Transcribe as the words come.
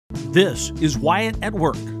This is Wyatt at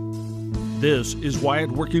work. This is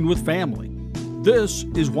Wyatt working with family. This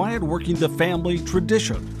is Wyatt working the family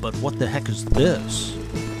tradition. But what the heck is this?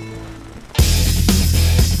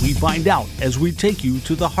 We find out as we take you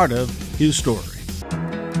to the heart of his story.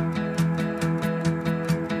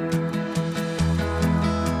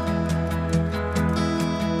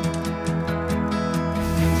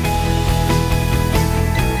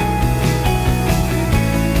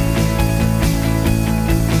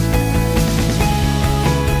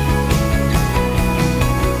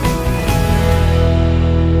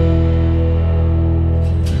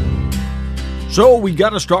 So we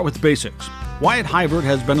got to start with the basics. Wyatt Hyvert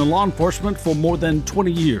has been in law enforcement for more than 20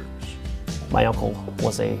 years. My uncle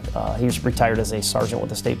was he was retired as a sergeant with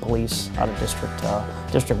the state police out of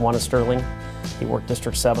District 1 of Sterling. He worked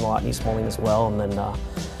District 7 a lot in East Moline as well. And then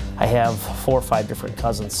I have 4 or 5 different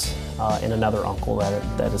cousins and another uncle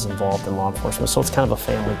that is involved in law enforcement. So it's kind of a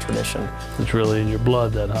family tradition. It's really in your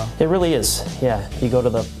blood then, huh? It really is, yeah. You go to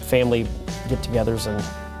the family get-togethers and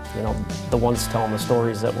the ones telling the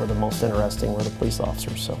stories that were the most interesting were the police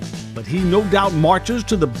officers. So. But he no doubt marches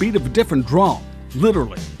to the beat of a different drum,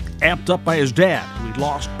 literally, amped up by his dad, who he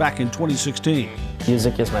lost back in 2016.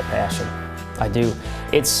 Music is my passion. I do.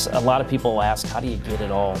 It's, a lot of people ask, how do you get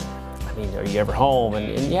it all? I mean, are you ever home?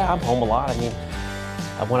 And yeah, I'm home a lot. I mean,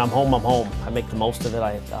 when I'm home, I'm home. I make the most of it.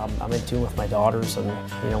 I'm in tune with my daughters,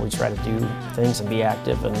 and we try to do things and be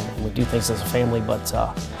active, and we do things as a family, but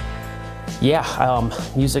yeah,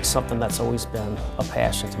 music's something that's always been a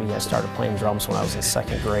passion to me. I started playing drums when I was in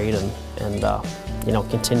 2nd grade and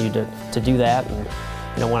continued to do that. And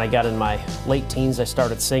when I got in my late teens, I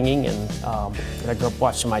started singing, and I grew up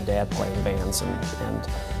watching my dad play in bands. And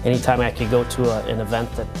anytime I could go to an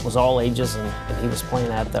event that was all ages and he was playing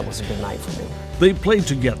that was a good night for me. They played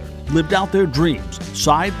together, lived out their dreams,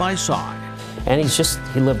 side by side. And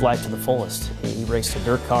he lived life to the fullest. He raced a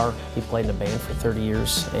dirt car. He played in a band for 30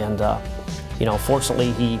 years. And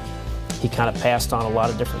fortunately, he kind of passed on a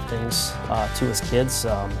lot of different things to his kids.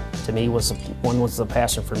 To me, one was the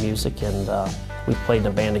passion for music, and we played in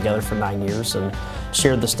a band together for 9 years and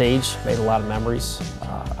shared the stage, made a lot of memories.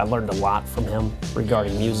 I learned a lot from him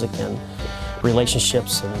regarding music and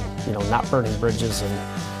relationships, and not burning bridges,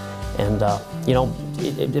 and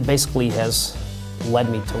it basically has led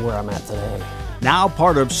me to where I'm at today. Now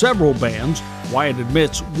part of several bands, Wyatt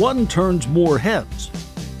admits one turns more heads.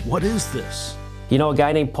 What is this? A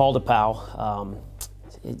guy named Paul DePau,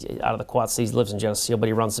 out of the Quad Cities, lives in Geneseo, but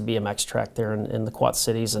he runs the BMX track there in the Quad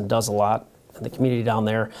Cities and does a lot in the community down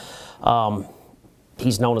there.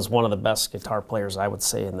 He's known as one of the best guitar players, I would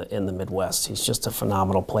say, in the Midwest. He's just a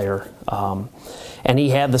phenomenal player. And he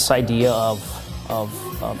had this idea of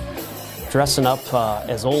dressing up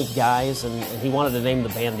as old guys, and he wanted to name the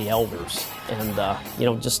band the Elders.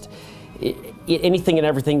 And just anything and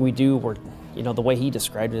everything we do, the way he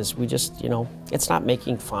described it is we just, it's not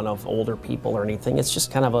making fun of older people or anything. It's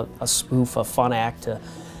just kind of a spoof, a fun act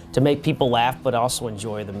to make people laugh but also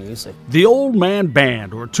enjoy the music. The Old Man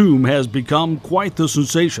Band, or Tomb, has become quite the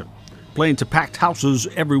sensation, playing to packed houses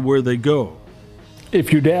everywhere they go.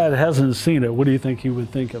 If your dad hasn't seen it, what do you think he would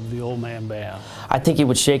think of the Old Man Band? I think he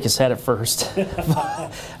would shake his head at first.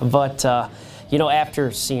 but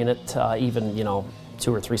after seeing it, even,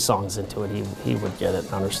 2 or 3 songs into it, he would get it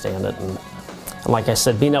and understand it. And like I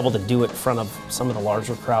said, being able to do it in front of some of the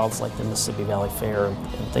larger crowds like the Mississippi Valley Fair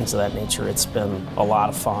and things of that nature, it's been a lot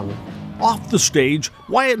of fun. Off the stage,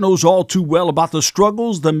 Wyatt knows all too well about the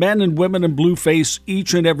struggles the men and women in blue face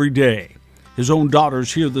each and every day. His own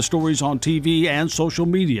daughters hear the stories on TV and social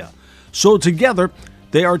media. So together,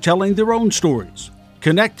 they are telling their own stories,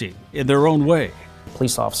 connecting in their own way.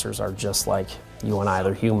 Police officers are just like you and I.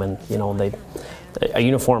 They're human. A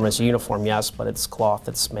uniform is a uniform, yes, but it's cloth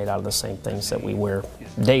that's made out of the same things that we wear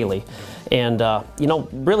daily. And,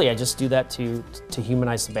 really I just do that to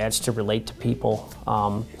humanize the badge, to relate to people,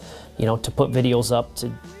 to put videos up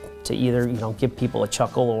to either, give people a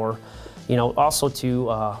chuckle or, also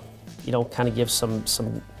to, kind of give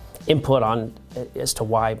some input on as to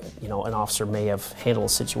why, an officer may have handled a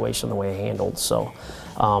situation the way he handled. So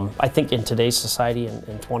I think in today's society, in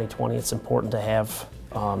 2020, it's important to have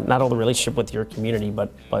not only a relationship with your community,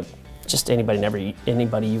 but just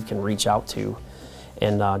anybody you can reach out to,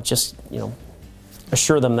 and just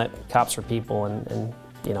assure them that cops are people and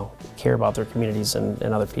care about their communities and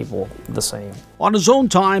other people the same. On his own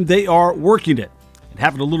time, they are working it and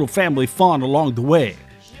having a little family fun along the way,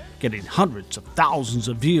 getting hundreds of thousands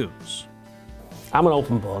of views. I'm an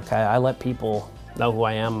open book. I let people know who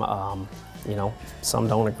I am. Some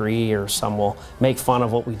don't agree, or some will make fun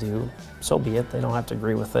of what we do. So be it. They don't have to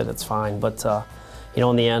agree with it. It's fine. But you know,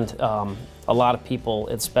 in the end, a lot of people,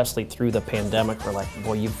 especially through the pandemic, were like,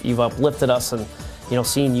 boy, you've uplifted us, and you know,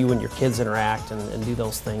 seeing you and your kids interact and do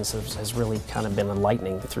those things has really kind of been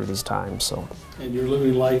enlightening through these times. So. And you're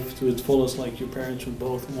living life to its fullest like your parents would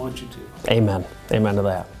both want you to. Amen. Amen to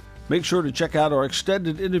that. Make sure to check out our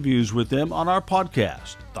extended interviews with them on our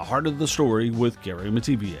podcast, The Heart of the Story with Gary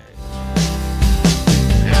Metivier.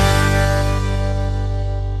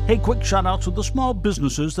 Hey, quick shout out to the small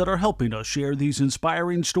businesses that are helping us share these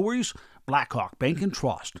inspiring stories: Blackhawk Bank and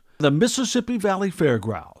Trust, the Mississippi Valley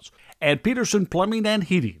Fairgrounds, and Peterson Plumbing and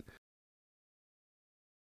Heating.